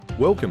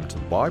Welcome to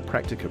the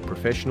Biopractica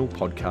Professional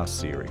Podcast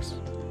Series.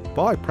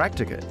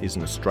 Biopractica is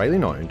an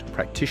Australian-owned,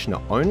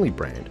 practitioner-only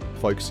brand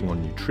focusing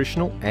on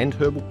nutritional and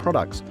herbal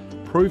products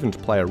proven to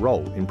play a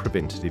role in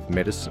preventative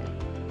medicine.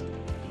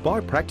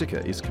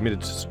 Biopractica is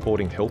committed to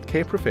supporting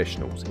healthcare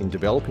professionals in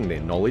developing their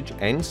knowledge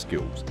and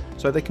skills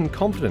so they can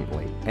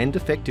confidently and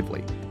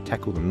effectively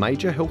tackle the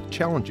major health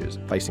challenges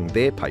facing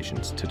their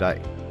patients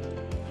today.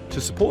 To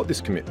support this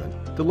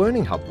commitment, the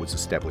Learning Hub was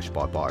established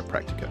by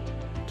Biopractica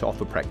to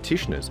offer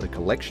practitioners a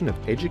collection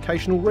of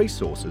educational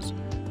resources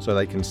so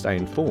they can stay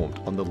informed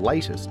on the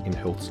latest in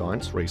health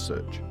science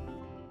research.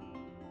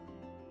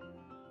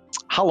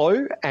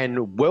 Hello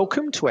and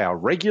welcome to our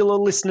regular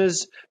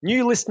listeners,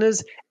 new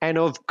listeners, and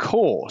of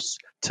course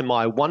to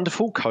my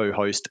wonderful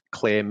co-host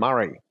Claire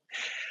Murray.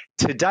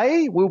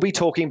 Today we'll be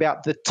talking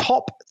about the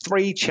top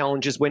 3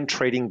 challenges when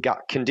treating gut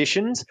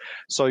conditions.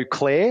 So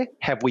Claire,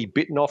 have we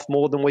bitten off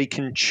more than we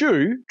can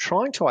chew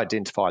trying to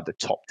identify the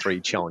top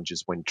 3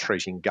 challenges when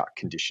treating gut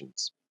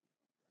conditions?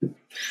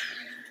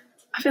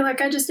 I feel like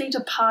I just need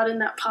to pardon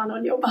that pun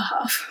on your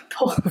behalf,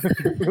 Paul.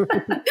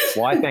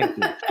 Why, thank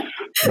you.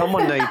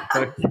 Someone needs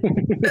to.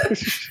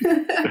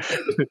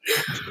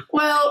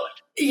 Well,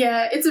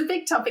 yeah, it's a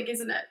big topic,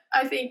 isn't it?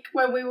 I think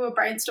when we were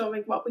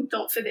brainstorming what we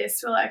thought for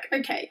this, we're like,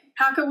 okay,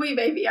 how can we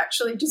maybe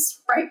actually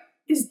just break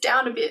this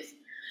down a bit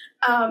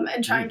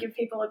and try and give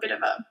people a bit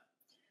of a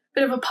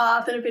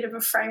path and a bit of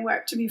a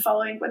framework to be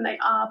following when they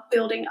are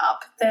building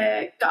up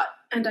their gut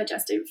and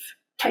digestive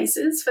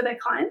cases for their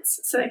clients,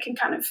 so they can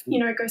kind of,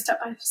 go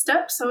step by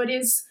step. So it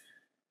is,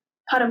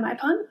 pardon my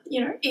pun,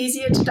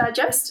 easier to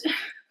digest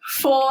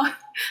for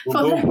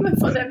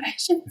their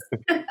patients.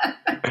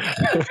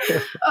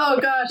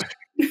 Oh gosh,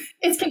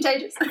 it's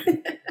contagious.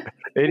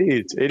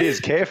 It is.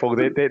 Careful.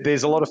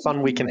 There's a lot of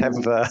fun we can have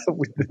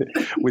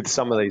with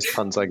some of these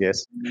puns, I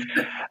guess.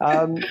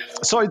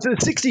 So the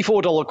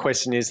 $64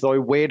 question is, though,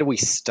 where do we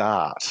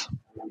start?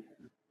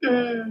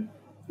 Is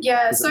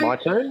it my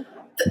turn?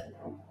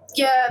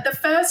 The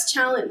first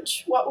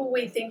challenge, what were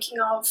we thinking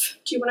of?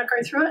 Do you want to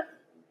go through it?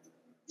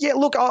 Yeah,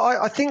 look,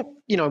 I think,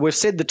 we've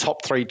said the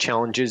top 3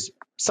 challenges.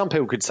 Some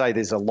people could say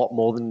there's a lot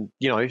more than,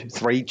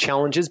 3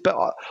 challenges. But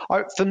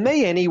for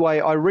me anyway,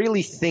 I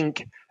really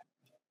think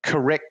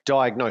correct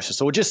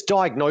diagnosis or just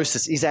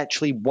diagnosis is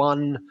actually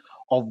one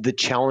of the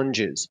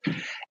challenges.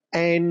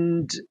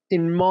 And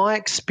in my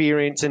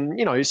experience and,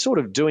 sort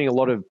of doing a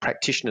lot of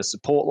practitioner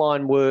support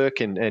line work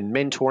and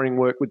mentoring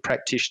work with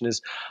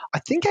practitioners, I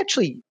think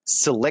actually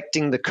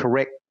selecting the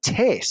correct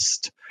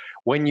test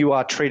when you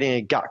are treating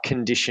a gut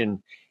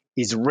condition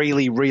is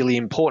really, really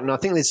important. I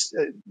think there's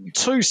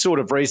 2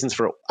 sort of reasons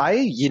for it.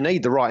 A, you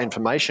need the right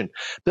information.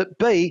 But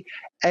B,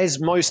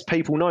 as most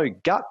people know,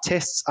 gut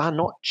tests are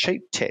not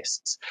cheap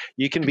tests.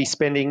 You can be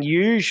spending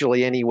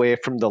usually anywhere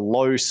from the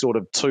low sort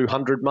of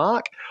 $200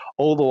 mark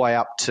all the way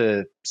up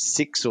to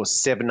 $600 or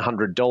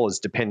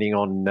 $700, depending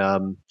on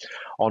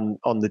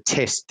the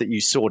test that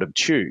you sort of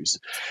choose.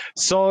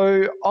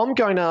 So I'm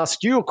going to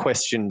ask you a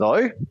question,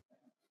 though.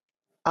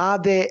 Are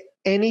there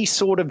any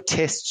sort of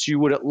tests you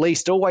would at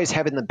least always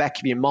have in the back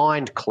of your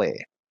mind,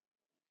 Claire,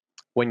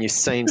 when you're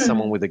seeing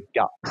someone with a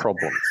gut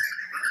problem?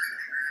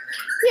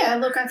 Yeah,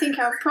 look, I think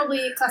our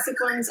probably classic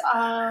ones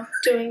are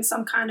doing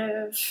some kind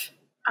of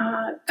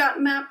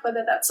gut map,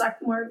 whether that's like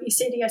more of your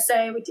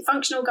CDSA with your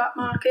functional gut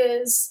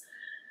markers.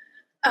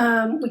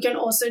 We can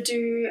also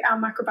do our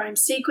microbiome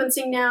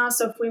sequencing now.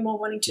 So if we're more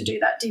wanting to do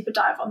that deeper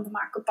dive on the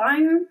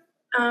microbiome,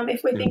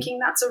 if we're thinking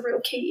that's a real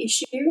key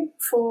issue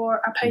for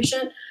a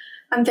patient.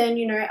 And then,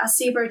 our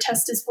SIBO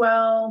test as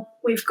well.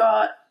 We've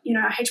got,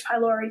 our H.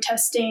 pylori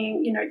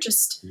testing,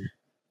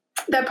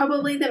 they're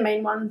probably the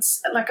main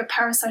ones, like a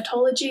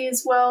parasitology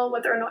as well,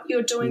 whether or not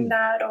you're doing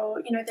that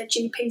or, the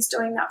GP's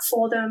doing that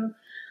for them.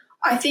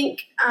 I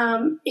think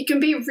it can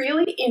be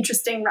really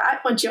interesting, right,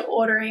 once you're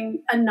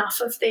ordering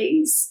enough of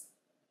these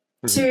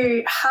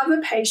to have a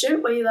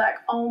patient where you're like,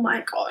 oh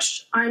my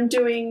gosh, I'm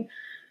doing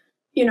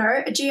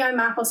a GI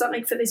map or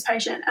something for this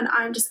patient, and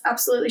I'm just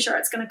absolutely sure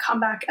it's going to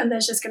come back and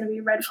there's just going to be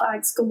red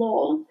flags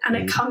galore, and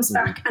it comes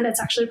back and it's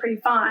actually pretty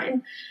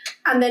fine.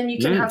 And then you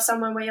can have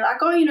someone where you're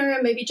like, oh,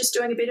 maybe just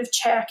doing a bit of a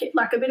check,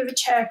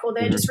 or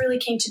they're just really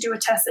keen to do a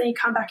test, and you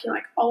come back and you're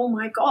like, oh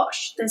my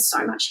gosh, there's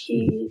so much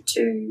here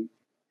to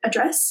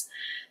address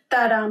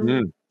that.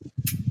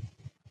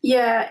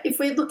 Yeah, if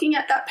we're looking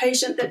at that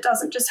patient that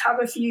doesn't just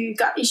have a few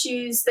gut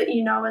issues that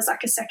as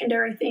like a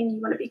secondary thing you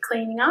want to be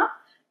cleaning up,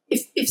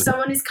 if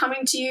someone is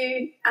coming to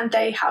you and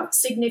they have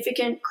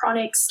significant,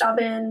 chronic,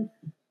 stubborn,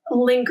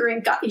 lingering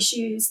gut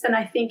issues, then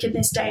I think in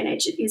this day and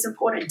age it is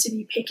important to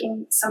be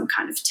picking some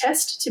kind of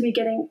test to be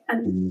getting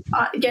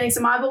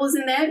some eyeballs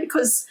in there,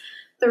 because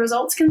the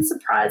results can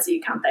surprise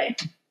you, can't they?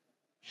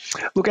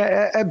 Look,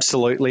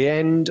 absolutely.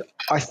 And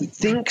I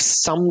think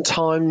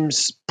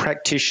sometimes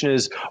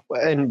practitioners,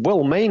 and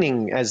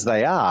well-meaning as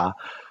they are,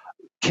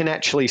 can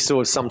actually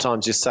sort of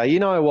sometimes just say, you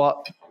know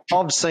what,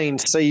 I've seen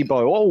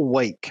SIBO all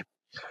week.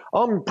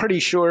 I'm pretty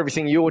sure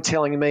everything you're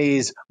telling me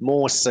is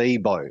more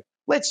SIBO.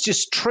 Let's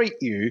just treat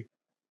you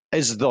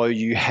as though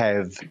you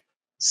have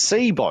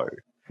SIBO.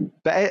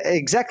 But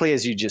exactly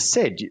as you just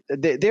said,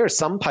 there are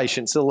some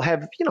patients that'll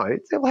have,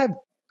 they'll have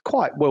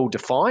quite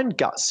well-defined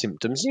gut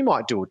symptoms. You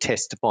might do a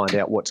test to find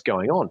out what's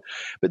going on.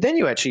 But then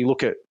you actually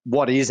look at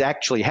what is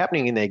actually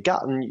happening in their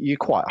gut and you're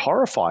quite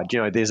horrified.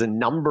 There's a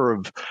number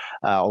of,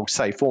 I'll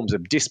say, forms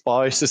of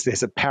dysbiosis.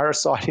 There's a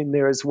parasite in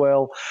there as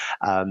well.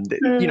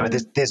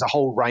 There's a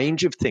whole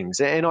range of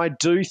things. And I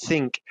do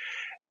think,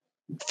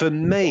 for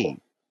me,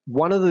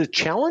 one of the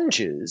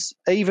challenges,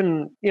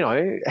 even,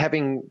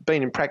 having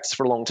been in practice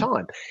for a long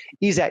time,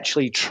 is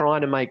actually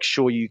trying to make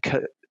sure you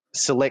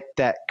select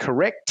that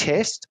correct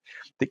test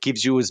that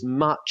gives you as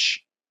much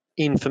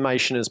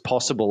information as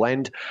possible.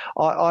 And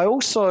I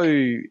also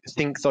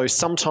think, though,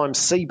 sometimes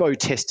SIBO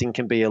testing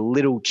can be a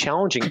little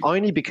challenging,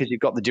 only because you've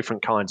got the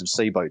different kinds of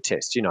SIBO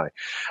tests.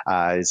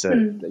 Is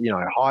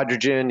there,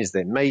 hydrogen? Is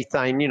there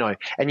methane?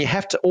 And you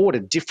have to order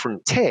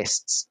different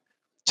tests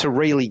to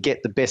really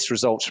get the best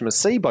results from a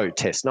SIBO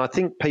test. And I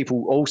think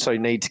people also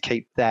need to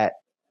keep that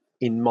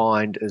in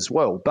mind as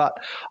well. But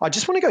I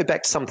just want to go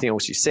back to something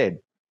else you said,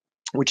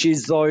 which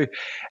is, though,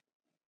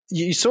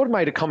 you sort of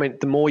made a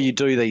comment, the more you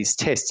do these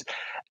tests.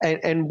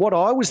 And what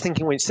I was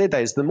thinking when you said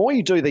that is, the more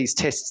you do these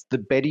tests, the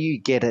better you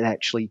get at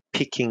actually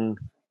picking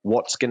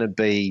what's going to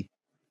be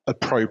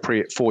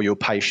appropriate for your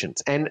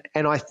patients. And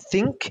I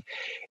think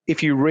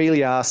if you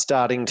really are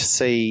starting to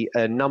see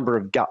a number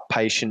of gut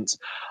patients,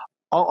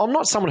 I'm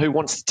not someone who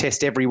wants to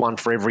test everyone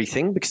for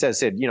everything, because, as I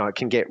said, it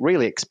can get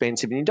really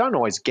expensive and you don't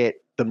always get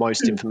the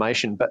most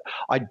information. But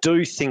I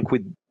do think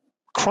with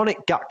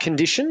chronic gut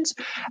conditions,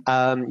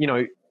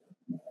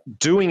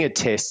 doing a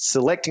test,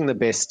 selecting the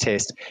best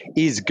test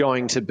is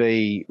going to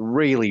be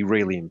really,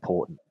 really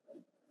important.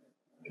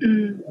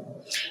 And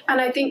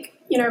I think,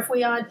 if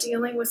we are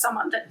dealing with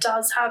someone that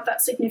does have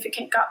that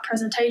significant gut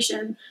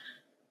presentation,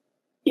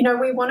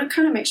 we want to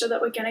kind of make sure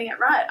that we're getting it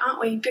right, aren't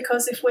we?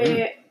 Because if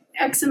we're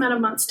X amount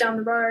of months down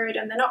the road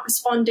and they're not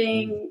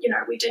responding,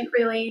 we didn't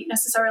really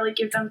necessarily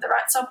give them the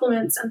right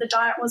supplements and the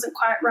diet wasn't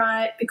quite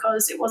right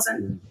because it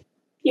wasn't,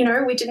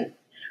 we didn't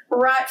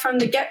right from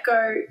the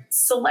get-go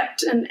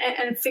select and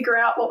figure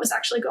out what was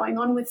actually going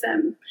on with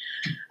them.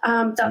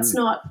 That's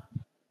not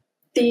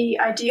the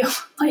ideal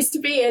place to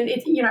be. And,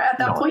 at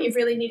that point, you're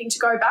really needing to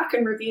go back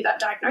and review that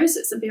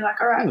diagnosis and be like,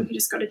 all right, we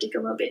just got to dig a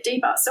little bit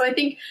deeper. So I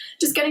think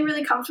just getting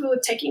really comfortable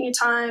with taking your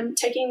time,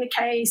 taking the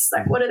case,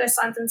 like what are their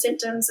signs and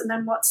symptoms, and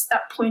then what's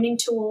that pointing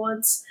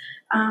towards.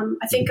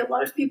 I think a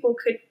lot of people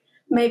could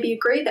maybe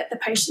agree that the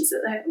patients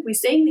that we're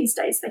seeing these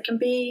days, they can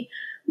be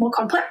more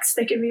complex,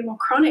 they can be more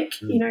chronic,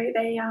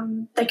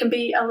 they can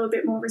be a little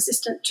bit more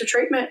resistant to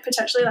treatment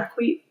potentially. Like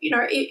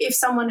if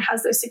someone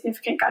has those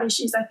significant gut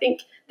issues, I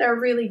think they're a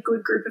really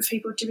good group of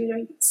people to be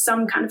doing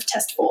some kind of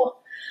test for,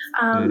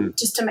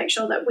 just to make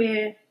sure that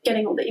we're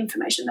getting all the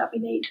information that we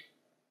need.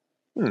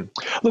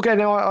 Look,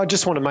 now I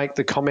just want to make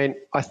the comment,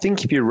 I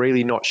think if you're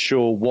really not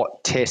sure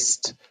what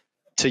test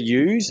to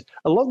use,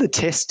 a lot of the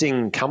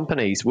testing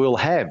companies will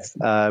have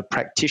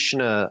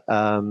practitioner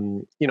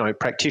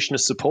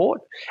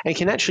support, and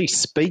can actually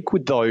speak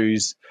with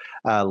those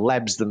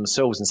labs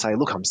themselves and say,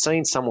 look, I'm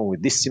seeing someone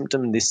with this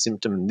symptom, this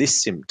symptom, and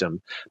this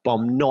symptom, but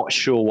I'm not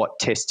sure what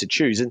test to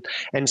choose.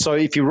 And so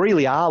if you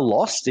really are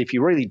lost, if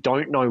you really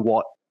don't know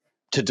what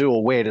to do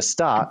or where to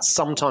start,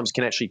 sometimes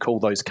can actually call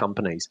those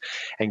companies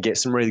and get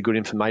some really good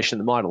information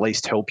that might at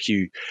least help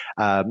you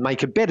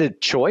make a better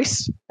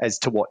choice as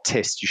to what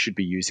test you should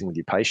be using with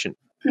your patient.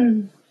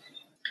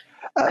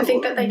 I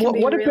think that they can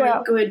be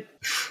really good.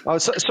 Oh,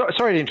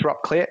 sorry to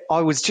interrupt, Claire.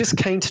 I was just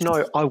keen to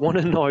know, I want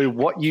to know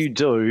what you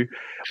do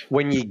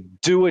when you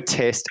do a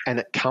test and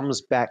it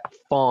comes back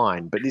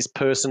fine, but this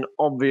person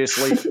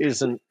obviously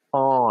isn't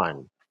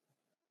fine.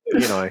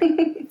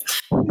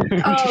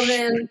 Oh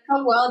man,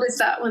 how wild is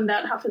that when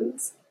that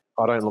happens?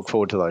 I don't look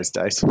forward to those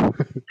days.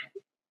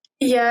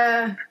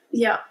 Yeah.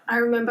 I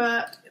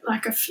remember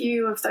like a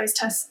few of those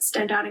tests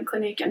stand out in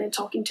clinic, and in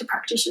talking to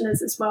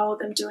practitioners as well,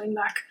 them doing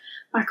like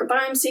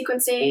microbiome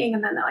sequencing,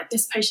 and then they're like,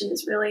 this patient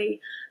has really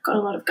got a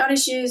lot of gut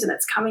issues and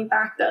it's coming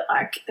back that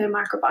like their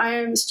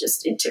microbiome is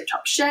just in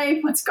tip-top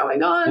shape. What's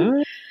going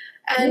on?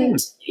 And,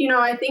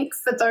 I think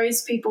for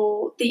those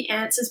people, the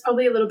answer is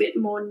probably a little bit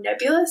more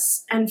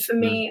nebulous. And for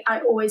me,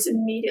 I always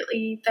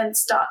immediately then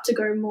start to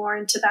go more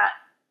into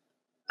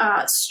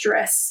that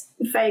stress,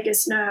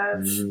 vagus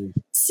nerve,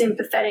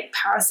 sympathetic,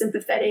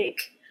 parasympathetic,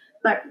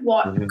 like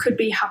what could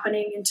be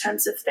happening in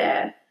terms of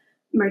their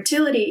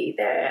motility,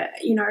 their,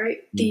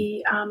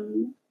 the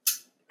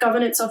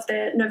governance of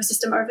their nervous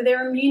system over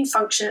their immune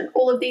function,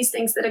 all of these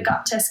things that a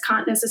gut test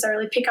can't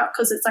necessarily pick up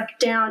because it's like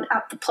down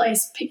at the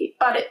place.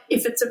 But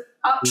if it's an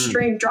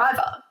upstream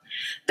driver,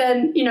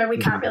 then, we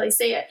can't really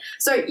see it.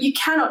 So you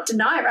cannot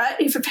deny, right?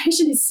 If a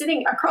patient is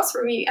sitting across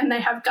from you and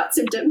they have gut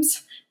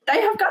symptoms,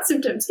 they have gut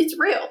symptoms. It's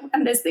real,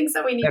 and there's things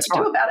that we need to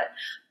do about it.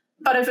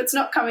 But if it's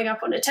not coming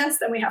up on a test,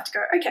 then we have to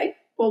go, okay,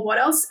 well, what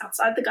else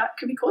outside the gut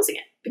could be causing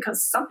it?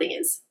 Because something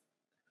is.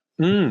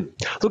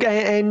 Look,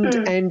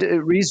 and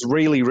it is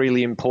really,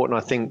 really important,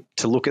 I think,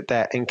 to look at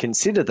that and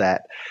consider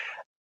that.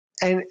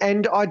 And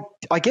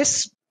I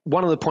guess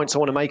one of the points I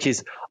want to make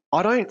is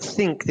I don't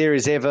think there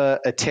is ever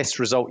a test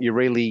result you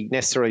really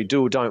necessarily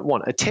do or don't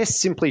want. A test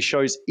simply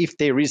shows if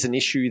there is an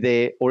issue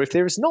there or if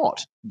there is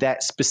not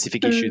that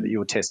specific issue that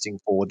you're testing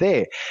for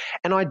there.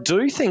 And I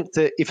do think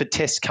that if a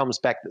test comes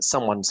back that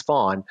someone's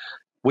fine,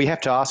 we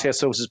have to ask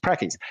ourselves as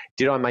practice,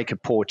 did I make a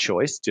poor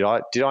choice? Did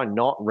I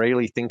not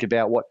really think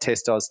about what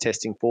test I was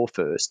testing for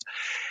first?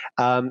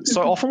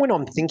 So often when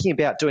I'm thinking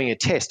about doing a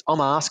test, I'm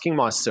asking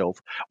myself,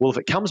 well, if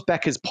it comes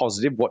back as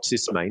positive, what's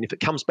this mean? If it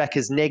comes back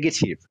as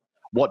negative,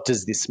 what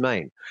does this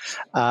mean?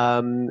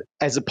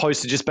 As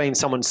opposed to just being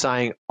someone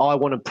saying, I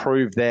want to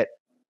prove that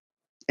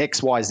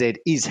XYZ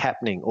is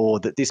happening or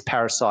that this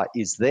parasite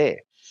is there.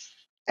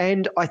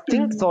 And I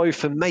think, though,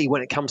 for me,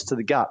 when it comes to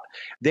the gut,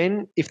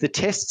 then if the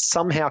test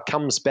somehow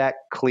comes back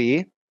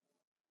clear,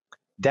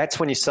 that's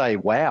when you say,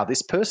 wow,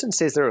 this person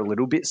says they're a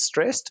little bit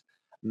stressed.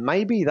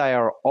 Maybe they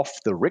are off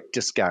the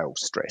Richter scale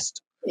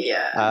stressed.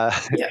 Yeah.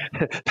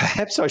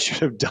 Perhaps I should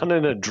have done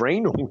an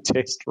adrenal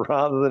test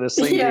rather than a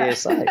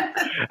CDSA.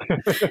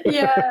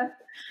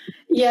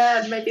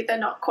 Yeah, maybe they're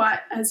not quite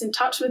as in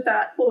touch with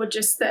that, or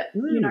just that,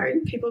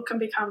 people can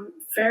become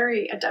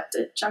very adept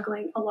at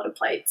juggling a lot of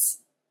plates,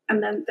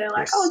 and then they're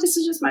like, oh, this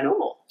is just my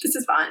normal. This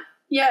is fine.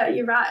 Yeah,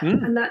 you're right.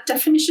 And that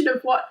definition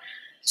of what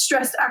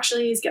stress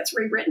actually is gets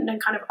rewritten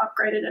and kind of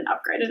upgraded and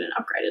upgraded and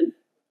upgraded.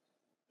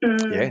 And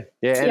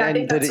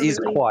that it is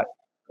really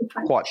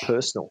quite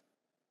personal.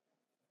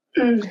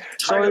 Totally.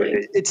 So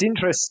it's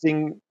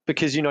interesting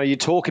because, you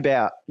talk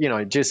about,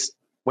 just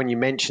when you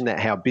mention that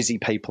how busy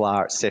people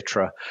are, et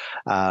cetera,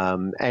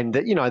 and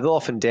that, they'll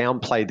often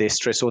downplay their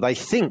stress, or they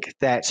think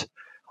that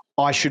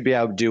I should be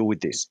able to deal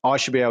with this. I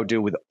should be able to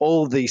deal with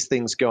all of these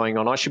things going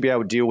on. I should be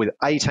able to deal with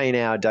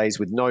 18-hour days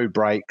with no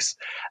breaks.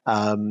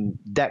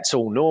 That's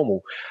all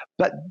normal.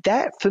 But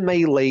that, for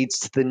me,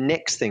 leads to the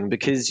next thing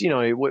because,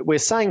 we're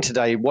saying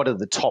today what are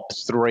the top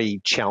 3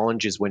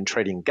 challenges when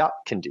treating gut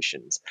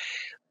conditions.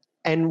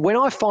 And when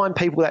I find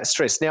people that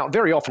stressed, now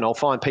very often I'll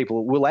find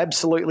people will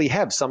absolutely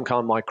have some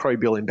kind of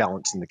microbial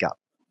imbalance in the gut.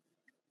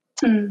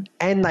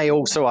 And they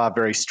also are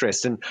very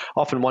stressed and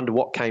often wonder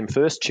what came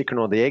first, chicken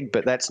or the egg,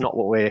 but that's not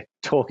what we're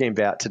talking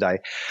about today.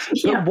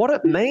 But what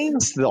it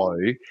means, though,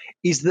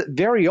 is that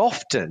very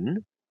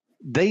often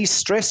these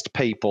stressed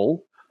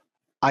people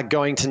are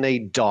going to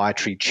need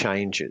dietary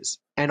changes.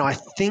 And I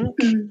think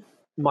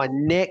my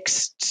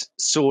next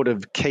sort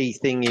of key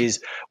thing is,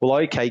 well,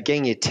 okay,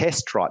 getting your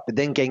test right, but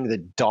then getting the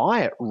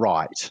diet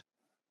right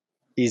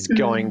is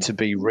going to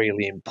be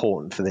really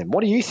important for them.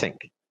 What do you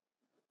think?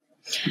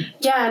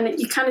 Yeah, and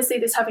you kind of see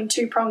this having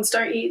 2 prongs,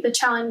 don't you? The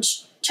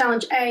challenge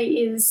A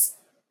is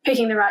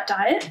picking the right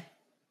diet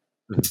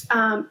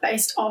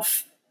based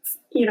off,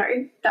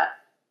 that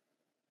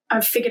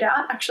I've figured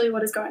out actually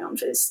what is going on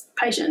for this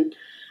patient.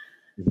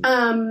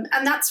 And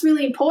that's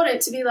really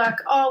important to be like,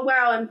 oh,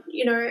 wow, and,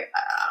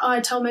 I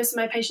tell most of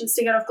my patients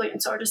to get off gluten,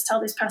 so I just tell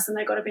this person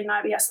they got to be an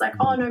IBS, like,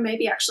 oh, no,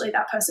 maybe actually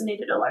that person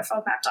needed a low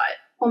FODMAP diet,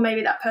 or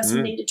maybe that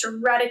person needed to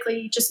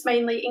radically just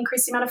mainly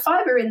increase the amount of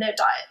fiber in their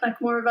diet,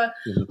 like more of a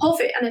whole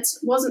food. And it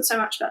wasn't so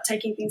much about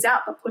taking things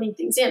out, but putting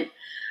things in.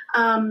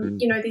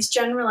 These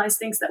generalized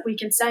things that we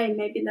can say,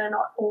 maybe they're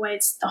not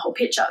always the whole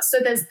picture. So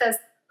there's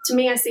to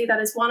me, I see that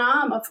as one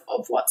arm of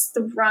what's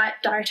the right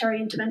dietary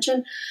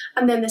intervention.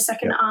 And then the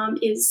second arm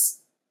is,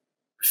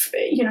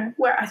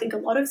 where I think a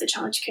lot of the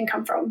challenge can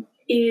come from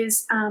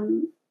is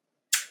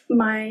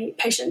my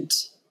patient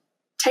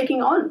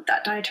taking on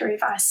that dietary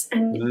advice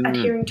and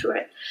adhering to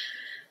it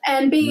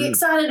and being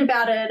excited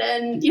about it,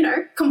 and,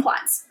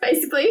 compliance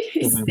basically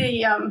is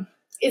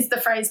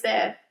the phrase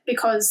there,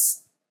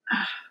 because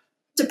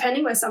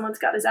depending where someone's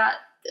gut is at,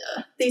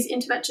 these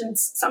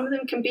interventions, some of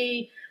them can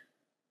be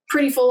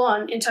pretty full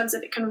on in terms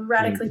of it can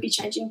radically be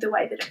changing the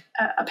way that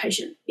a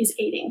patient is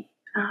eating,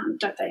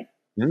 don't they?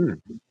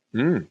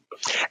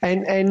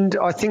 And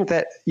I think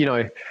that,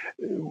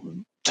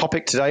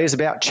 topic today is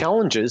about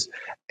challenges,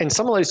 and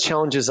some of those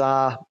challenges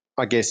are,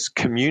 I guess,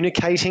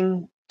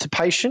 communicating to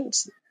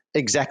patients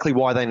exactly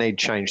why they need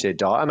to change their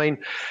diet. I mean,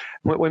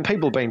 when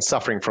people have been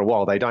suffering for a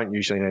while, they don't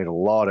usually need a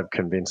lot of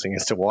convincing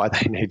as to why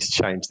they need to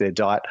change their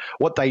diet.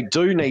 What they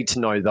do need to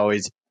know, though,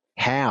 is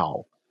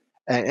how.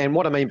 And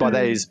what I mean by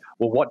that is,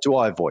 well, what do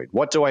I avoid?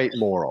 What do I eat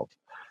more of?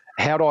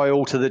 How do I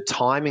alter the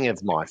timing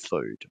of my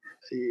food?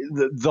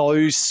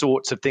 Those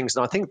sorts of things.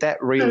 And I think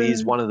that really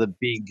is one of the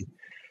big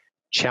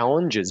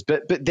challenges.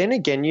 But then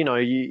again,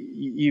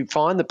 you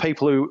find the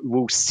people who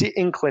will sit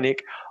in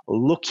clinic,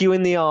 look you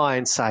in the eye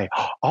and say,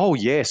 oh,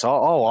 yes,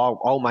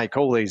 I'll make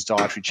all these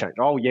dietary changes.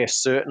 Oh, yes,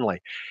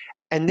 certainly.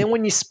 And then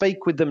when you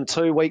speak with them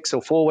 2 weeks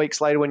or 4 weeks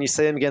later, when you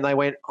see them again, they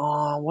went,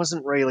 oh, I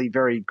wasn't really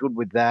very good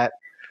with that.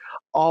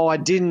 Oh, I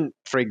didn't,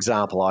 for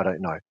example, I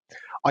don't know.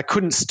 I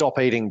couldn't stop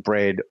eating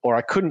bread, or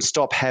I couldn't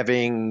stop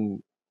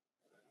having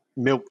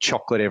milk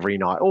chocolate every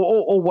night,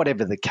 or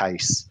whatever the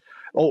case.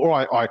 Or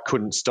I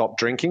couldn't stop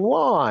drinking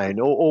wine,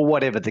 or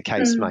whatever the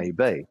case may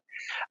be.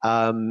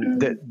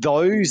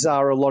 Those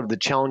are a lot of the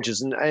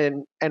challenges.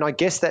 And I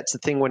guess that's the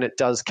thing when it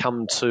does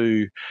come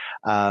to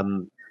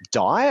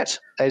diet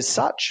as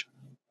such,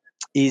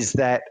 is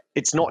that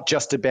it's not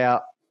just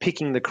about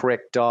picking the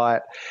correct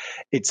diet.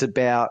 It's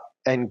about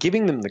and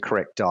giving them the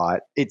correct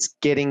diet. It's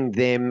getting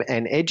them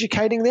and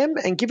educating them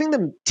and giving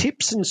them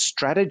tips and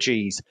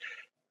strategies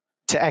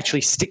to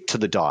actually stick to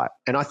the diet.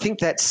 And I think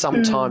that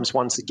sometimes,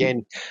 once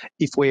again,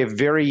 if we're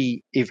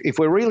really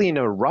in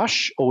a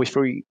rush, or if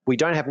we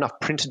don't have enough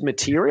printed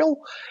material,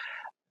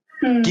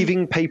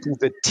 giving people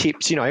the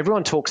tips,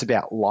 everyone talks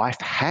about life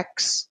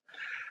hacks,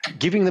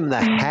 giving them the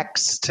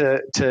hacks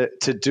to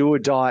do a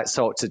diet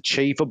so it's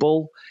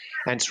achievable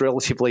and it's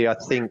relatively, I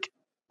think,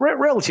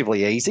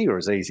 relatively easy, or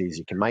as easy as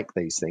you can make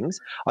these things,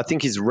 I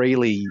think is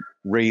really,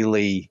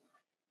 really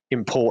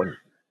important.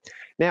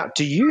 Now,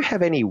 do you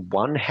have any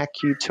one hack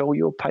you tell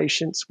your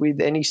patients with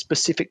any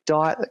specific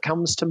diet that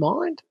comes to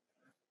mind?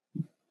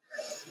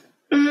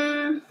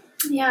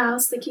 Yeah, I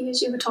was thinking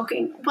as you were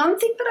talking. One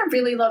thing that I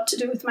really love to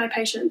do with my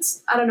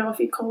patients, I don't know if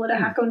you call it a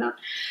hack or not,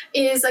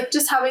 is like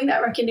just having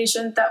that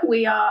recognition that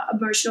we are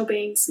emotional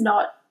beings,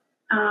 not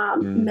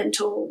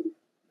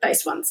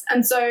mental-based ones.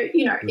 And so,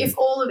 if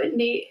all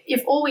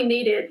we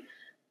needed,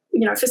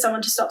 for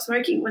someone to stop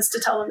smoking was to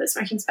tell them that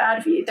smoking's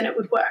bad for you, then it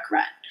would work,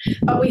 right?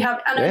 But we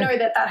have, and I know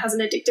that has an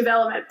addictive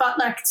element, but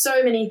like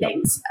so many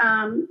things,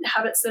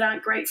 habits that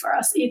aren't great for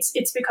us,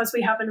 it's because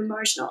we have an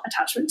emotional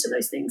attachment to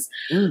those things.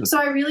 So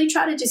I really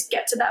try to just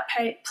get to that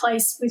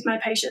place with my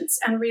patients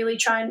and really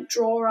try and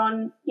draw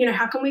on,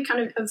 how can we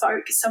kind of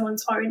evoke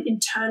someone's own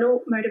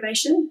internal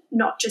motivation,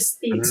 not just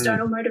the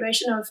external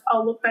motivation of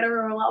I'll look better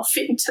or I'll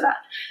fit into that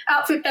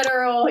outfit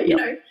better, or,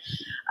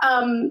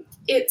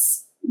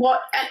 it's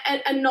what,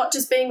 and not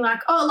just being like,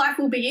 oh, life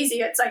will be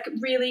easy. It's like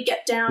really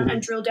get down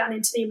and drill down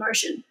into the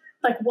emotion.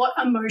 Like, what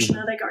emotion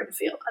are they going to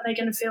feel? Are they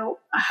going to feel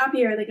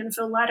happier? Are they going to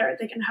feel lighter? Are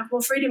they going to have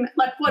more freedom?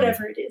 Like,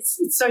 whatever it is.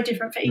 It's so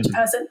different for each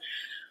person.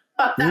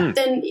 But that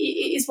then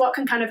is what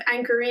can kind of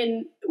anchor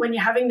in when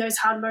you're having those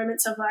hard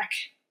moments of like,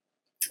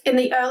 in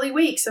the early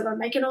weeks of I'm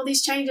making all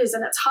these changes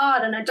and it's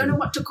hard and I don't know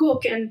what to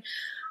cook and,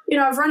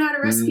 I've run out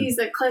of recipes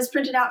that Claire's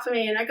printed out for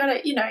me and I got to,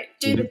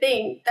 do the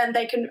thing. Then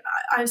they can,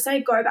 I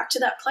say, go back to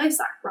that place,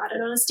 like write it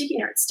on a sticky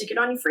note, stick it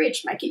on your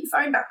fridge, make it your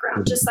phone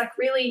background, just like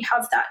really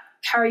have that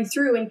carry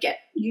through and get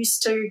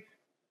used to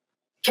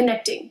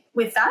connecting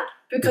with that,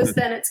 because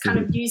then it's kind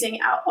of using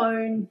our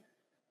own,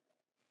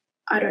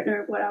 I don't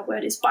know what our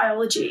word is,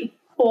 biology,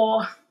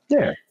 or,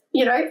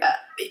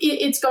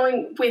 it's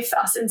going with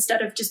us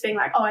instead of just being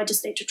like, oh, I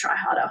just need to try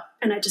harder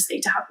and I just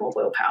need to have more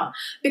willpower,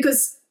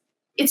 because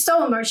it's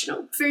so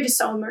emotional. Food is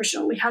so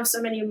emotional. We have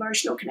so many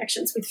emotional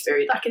connections with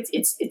food. Like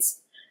it's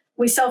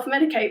we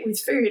self-medicate with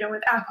food and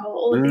with alcohol,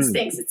 all of these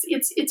things.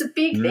 It's a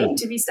big thing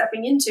to be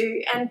stepping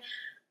into. And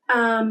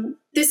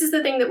this is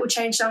the thing that will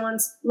change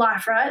someone's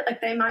life, right?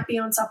 Like they might be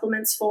on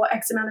supplements for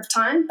X amount of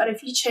time, but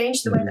if you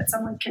change the way that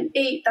someone can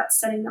eat, that's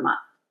setting them up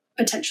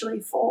potentially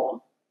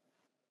for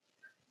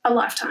a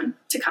lifetime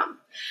to come.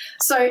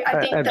 So I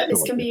think that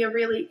this can be a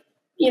really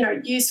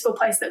useful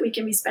place that we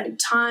can be spending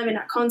time in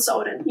our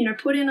consult and,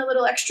 put in a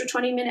little extra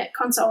 20-minute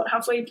consult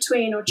halfway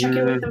between, or check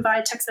in with them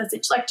via text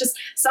message. Like, just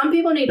some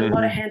people need a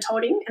lot of hand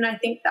holding. And I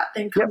think that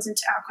then comes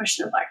into our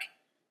question of like,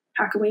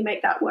 how can we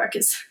make that work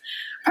as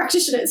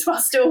practitioners while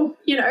still,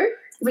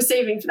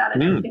 receiving for that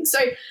and everything. So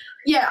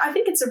yeah, I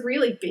think it's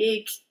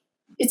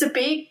a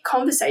big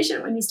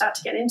conversation when you start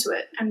to get into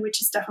it, and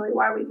which is definitely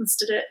why we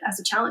listed it as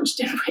a challenge,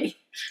 didn't we?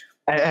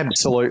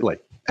 Absolutely.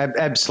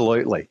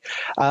 Absolutely.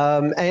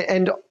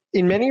 And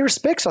in many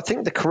respects, I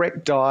think the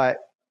correct diet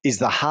is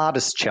the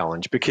hardest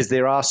challenge, because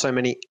there are so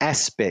many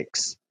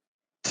aspects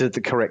to the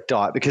correct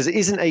diet, because it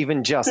isn't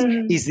even just,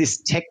 is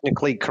this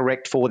technically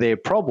correct for their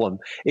problem?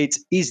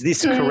 It's, is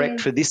this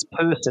correct for this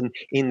person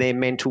in their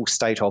mental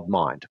state of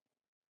mind?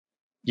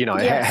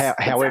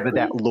 However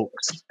that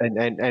looks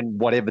and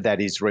whatever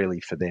that is really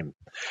for them.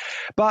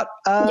 But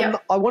I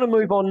want to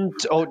move on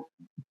to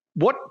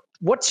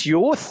what's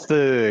your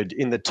third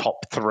in the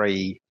top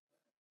three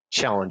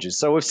challenges?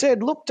 So we've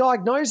said, look,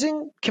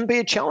 diagnosing can be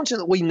a challenge,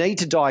 and that we need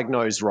to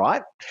diagnose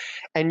right.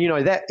 And,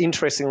 that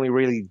interestingly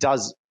really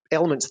does,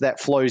 elements of that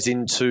flows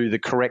into the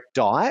correct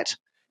diet.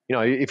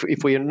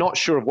 If we are not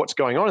sure of what's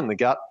going on in the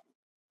gut,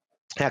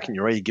 how can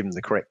you really give them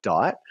the correct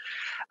diet?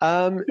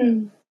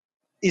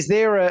 Is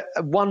there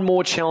one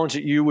more challenge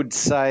that you would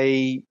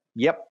say,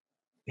 yep,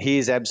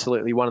 here's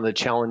absolutely one of the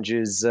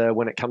challenges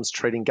when it comes to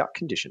treating gut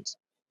conditions?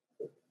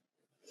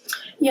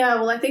 Yeah,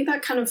 well, I think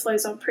that kind of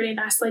flows on pretty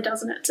nicely,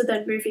 doesn't it, to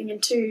then moving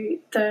into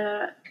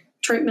the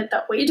treatment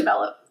that we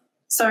develop.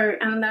 So,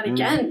 and that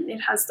again,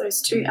 it has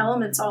those two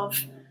elements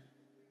of,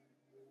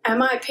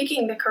 am I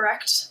picking the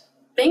correct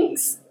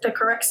things, the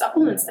correct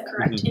supplements, the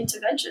correct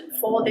intervention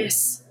for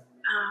this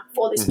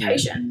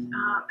patient?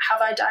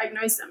 Have I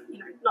diagnosed them?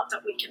 Not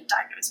that we can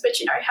diagnose, but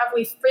have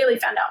we really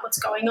found out what's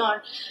going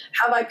on?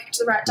 Have I picked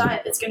the right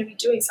diet that's going to be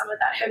doing some of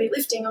that heavy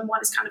lifting on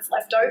what is kind of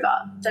left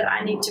over that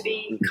I need to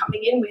be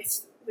coming in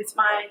with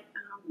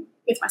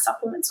my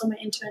supplements or my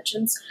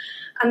interventions?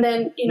 And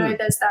then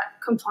there's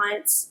that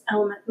compliance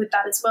element with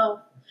that as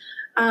well.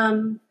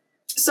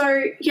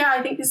 So, yeah,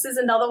 I think this is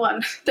another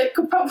one that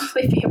could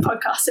probably be a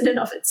podcast in and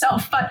of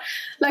itself. But,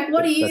 like,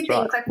 what do you think?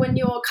 Right. Like, when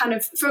you're kind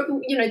of,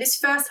 this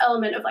first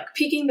element of, like,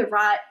 picking the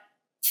right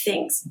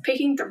things,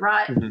 picking the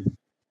right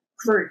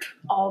group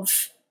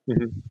of,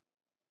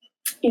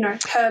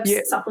 herbs,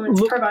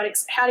 supplements,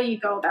 probiotics, how do you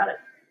go about it?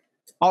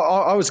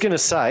 I was going to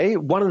say,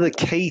 one of the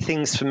key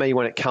things for me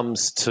when it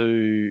comes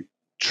to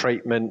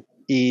treatment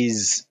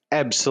is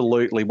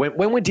absolutely,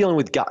 when we're dealing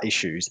with gut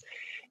issues,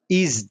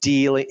 is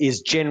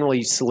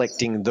generally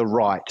selecting the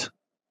right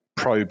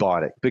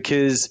probiotic.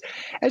 Because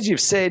as you've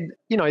said,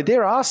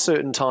 there are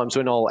certain times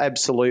when I'll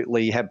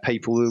absolutely have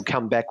people who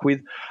come back with,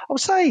 I'll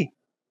say,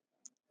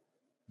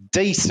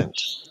 decent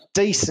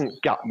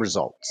gut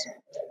results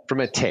from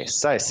a test,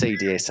 say a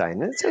CDSA,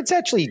 and it's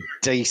actually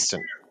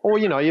decent. Or,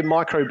 your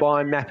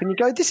microbiome map, and you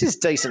go, this is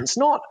decent. It's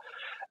not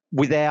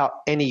without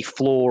any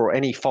flaw or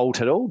any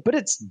fault at all, but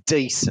it's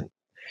decent.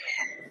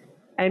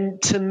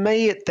 And to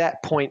me, at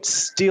that point,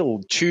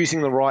 still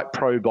choosing the right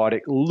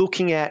probiotic,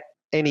 looking at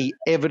any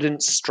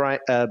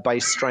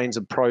evidence-based strains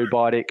of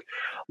probiotic,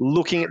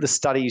 looking at the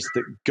studies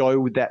that go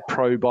with that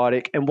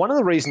probiotic. And one of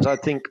the reasons I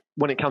think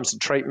when it comes to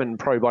treatment and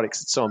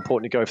probiotics, it's so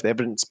important to go for the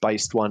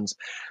evidence-based ones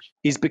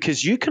is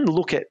because you can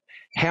look at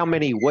how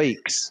many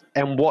weeks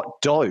and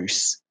what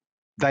dose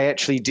they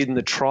actually did in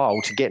the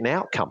trial to get an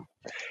outcome.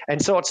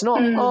 And so it's not,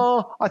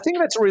 I think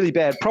that's a really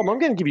bad problem. I'm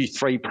going to give you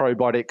 3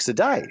 probiotics a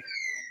day.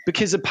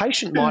 Because a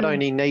patient might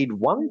only need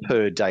 1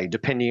 per day,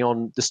 depending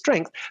on the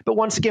strength. But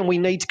once again, we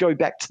need to go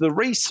back to the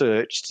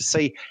research to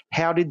see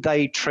how did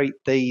they treat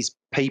these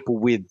people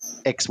with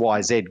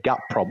XYZ gut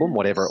problem,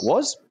 whatever it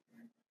was,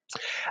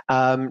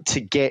 to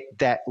get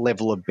that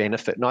level of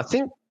benefit. And I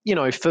think,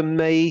 for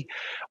me,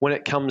 when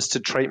it comes to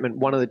treatment,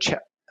 one of the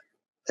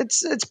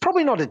it's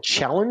probably not a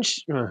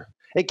challenge.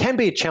 It can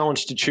be a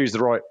challenge to choose the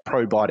right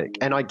probiotic.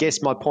 And I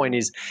guess my point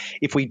is,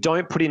 if we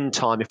don't put in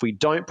time, if we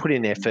don't put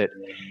in effort,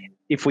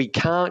 if we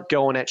can't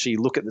go and actually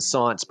look at the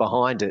science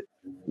behind it,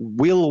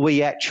 will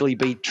we actually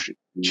be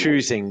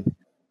choosing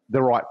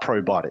the right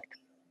probiotic?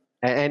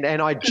 And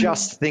I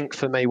just think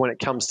for me, when it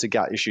comes to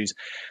gut issues,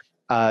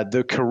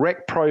 the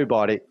correct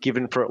probiotic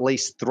given for at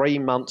least 3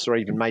 months or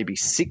even maybe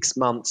 6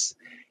 months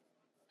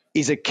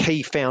is a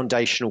key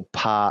foundational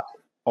part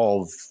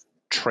of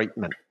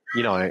treatment.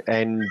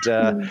 And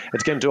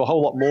it's going to do a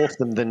whole lot more for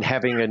them than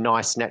having a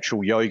nice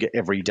natural yogurt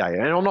every day.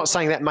 And I'm not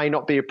saying that may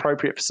not be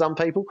appropriate for some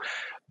people,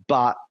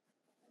 but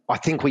I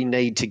think we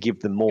need to give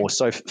them more.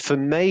 So for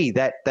me,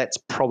 that's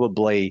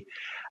probably,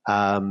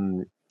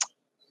 one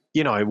of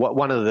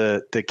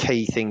the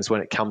key things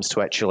when it comes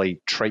to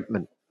actually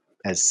treatment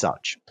as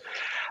such.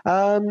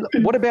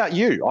 What about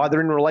you,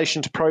 either in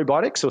relation to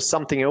probiotics or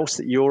something else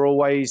that you're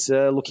always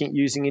looking at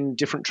using in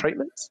different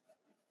treatments?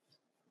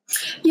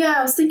 Yeah,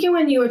 I was thinking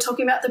when you were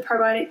talking about the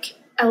probiotic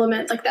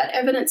element, like that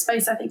evidence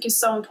base, I think is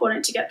so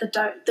important to get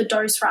the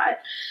dose right.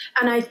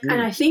 And I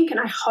think and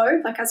I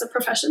hope, like as a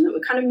profession, that we're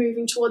kind of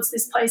moving towards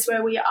this place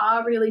where we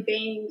are really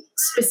being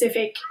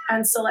specific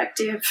and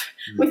selective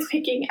with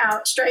picking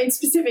out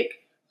strain-specific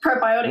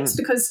probiotics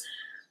because,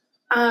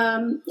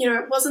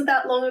 it wasn't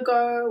that long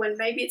ago, and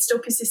maybe it still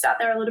persists out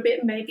there a little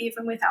bit, maybe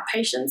even with our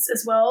patients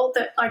as well,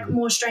 that like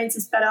more strains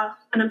is better.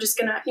 And I'm just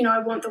going to, I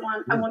want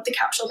the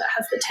capsule that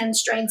has the 10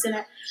 strains in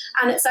it.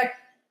 And it's like,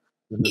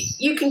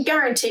 you can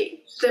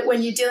guarantee that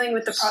when you're dealing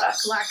with the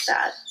product like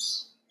that,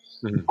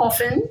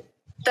 often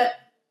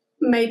that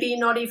maybe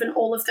not even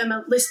all of them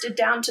are listed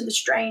down to the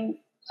strain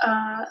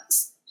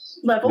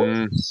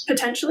level,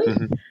 potentially.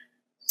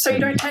 So you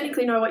don't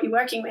technically know what you're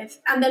working with.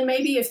 And then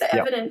maybe if the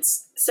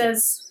evidence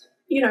says,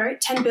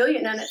 10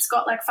 billion and it's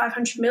got like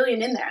 500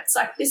 million in there, it's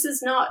like, this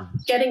is not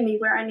getting me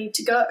where I need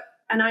to go.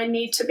 And I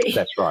need to be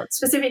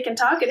specific and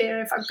targeted.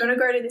 And if I'm going to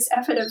go to this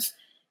effort of,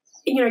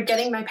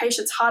 getting my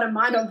patient's heart and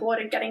mind on board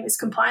and getting this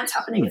compliance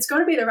happening, it's got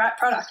to be the right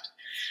product.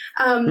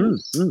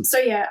 So,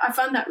 yeah, I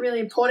find that really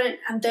important.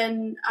 And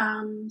then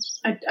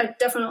I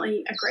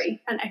definitely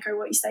agree and echo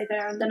what you say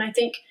there. And then I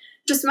think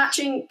just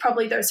matching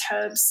probably those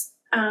herbs.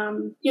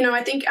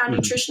 I think our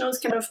nutritionals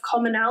can have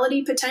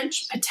commonality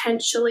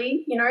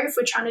potentially, if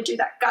we're trying to do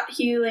that gut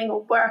healing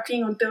or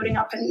working on building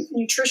up any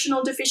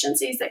nutritional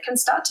deficiencies that can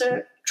start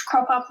to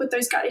crop up with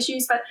those gut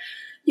issues. But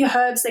your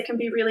herbs, they can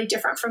be really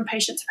different from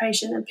patient to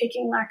patient, and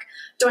picking like,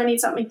 do I need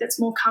something that's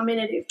more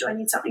carminative? Do I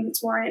need something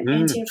that's more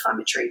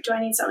anti-inflammatory? Do I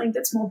need something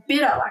that's more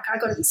bitter? Like I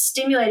got to be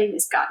stimulating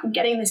this gut and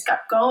getting this gut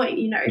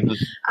going,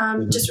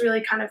 just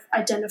really kind of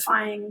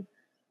identifying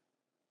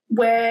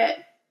where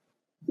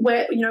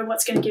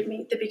what's going to give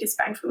me the biggest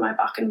bang for my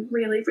buck and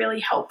really, really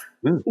help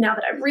now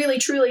that I really,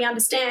 truly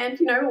understand,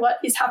 what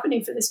is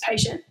happening for this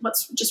patient,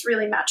 what's just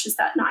really matches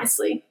that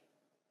nicely.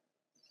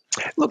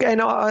 Look,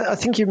 and I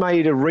think you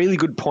made a really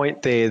good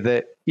point there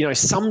that,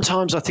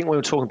 sometimes I think when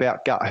we're talking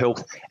about gut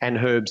health and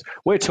herbs,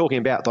 we're talking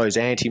about those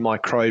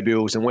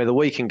antimicrobials and whether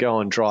we can go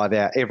and drive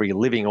out every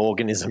living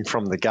organism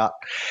from the gut.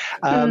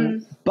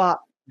 But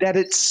that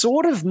it's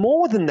sort of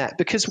more than that,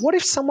 because what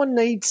if someone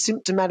needs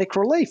symptomatic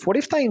relief? What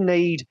if they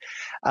need,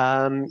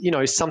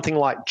 something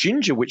like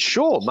ginger, which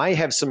sure may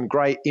have some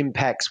great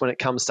impacts when it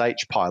comes to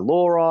H.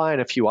 pylori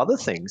and a few other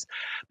things,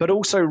 but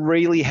also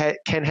really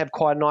can have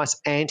quite a nice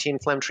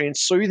anti-inflammatory and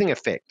soothing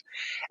effect.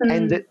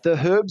 And that the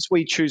herbs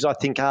we choose, I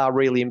think, are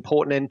really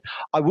important. And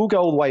I will go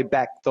all the way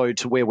back, though,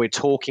 to where we're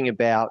talking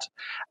about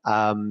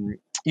the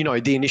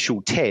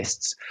initial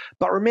tests.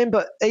 But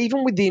remember,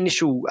 even with the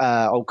initial,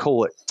 I'll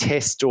call it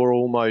test or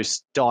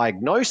almost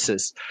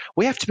diagnosis,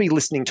 we have to be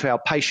listening to our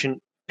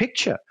patient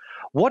picture.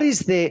 What is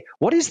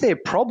their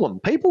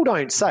problem? People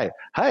don't say,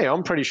 hey,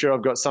 I'm pretty sure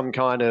I've got some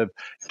kind of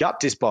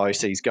gut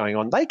dysbiosis going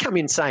on. They come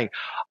in saying,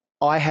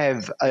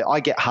 I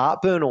get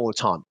heartburn all the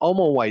time. I'm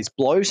always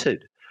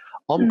bloated.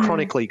 I'm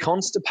chronically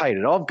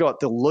constipated. I've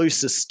got the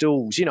loosest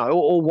stools,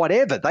 or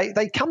whatever.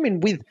 They come in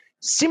with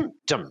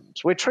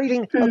symptoms. We're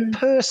treating a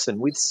person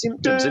with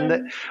symptoms. And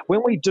that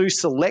when we do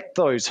select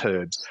those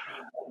herbs,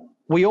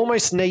 we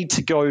almost need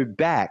to go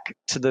back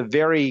to the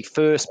very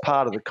first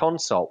part of the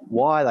consult.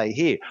 Why are they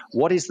here?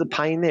 What is the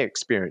pain they're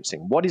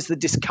experiencing? What is the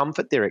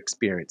discomfort they're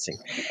experiencing?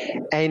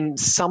 And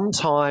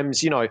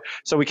sometimes,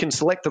 so we can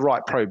select the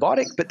right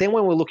probiotic, but then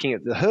when we're looking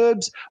at the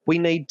herbs, we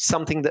need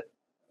something that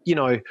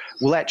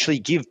will actually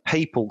give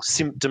people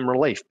symptom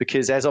relief,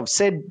 because as I've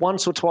said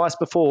once or twice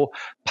before,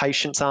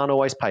 patients aren't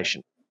always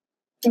patient.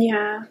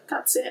 Yeah,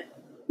 that's it.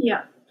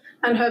 Yeah.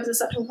 And herbs are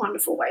such a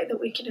wonderful way that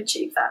we can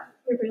achieve that.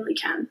 We really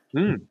can.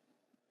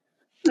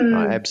 Oh,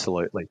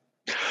 absolutely.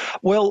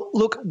 Well,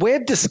 look,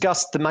 we've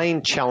discussed the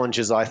main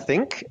challenges, I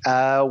think,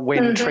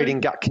 when treating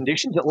gut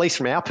conditions, at least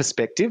from our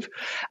perspective.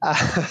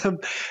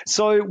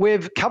 So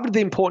we've covered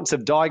the importance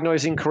of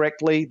diagnosing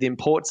correctly, the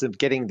importance of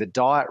getting the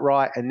diet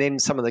right, and then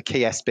some of the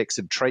key aspects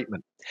of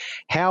treatment.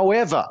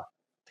 However,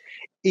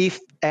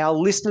 if our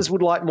listeners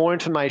would like more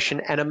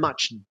information and a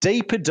much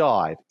deeper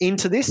dive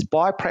into this,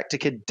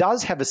 Biopractica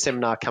does have a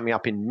seminar coming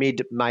up in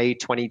mid-May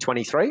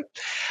 2023.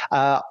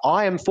 I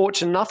am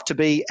fortunate enough to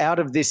be out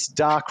of this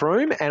dark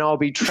room, and I'll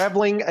be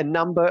travelling a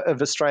number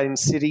of Australian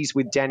cities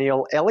with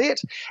Danielle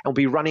Elliott, and we'll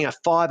be running a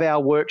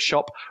 5-hour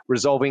workshop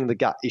resolving the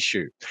gut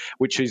issue,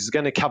 which is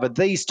going to cover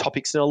these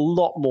topics in a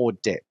lot more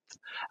depth.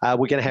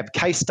 We're going to have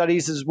case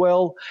studies as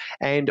well,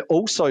 and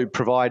also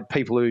provide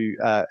people who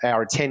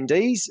our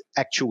attendees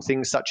actual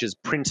things such as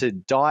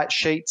printed diet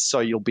sheets,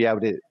 so you'll be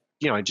able to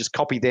just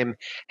copy them,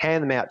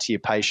 hand them out to your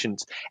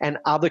patients, and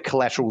other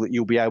collateral that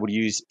you'll be able to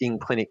use in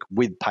clinic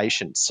with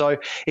patients. So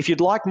if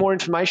you'd like more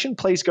information,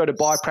 please go to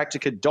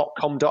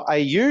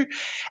biopractica.com.au.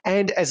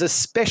 And as a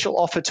special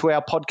offer to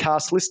our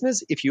podcast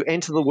listeners, if you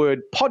enter the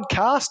word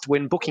podcast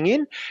when booking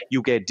in,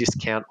 you'll get a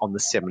discount on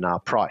the seminar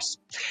price.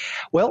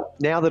 Well,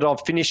 now that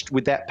I've finished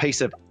with that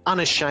piece of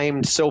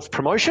unashamed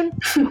self-promotion,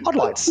 I'd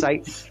like to say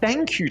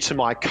thank you to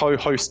my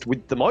co-host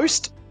with the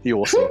most, the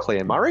awesome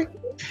Claire Murray.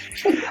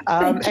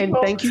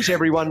 Thank you to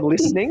everyone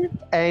listening.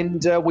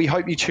 And we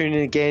hope you tune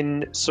in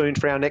again soon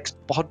for our next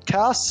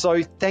podcast.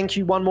 So thank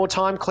you one more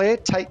time, Claire.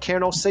 Take care,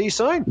 and I'll see you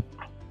soon.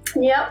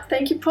 Yeah,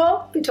 thank you,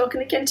 Paul. Be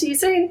talking again to you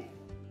soon.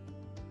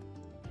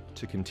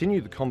 To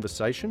continue the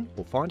conversation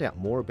or find out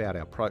more about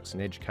our products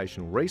and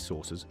educational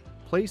resources,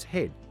 please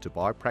head to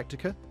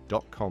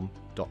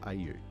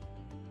biopractica.com.au.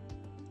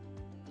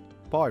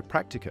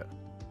 Biopractica,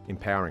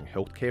 empowering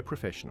healthcare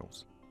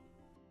professionals.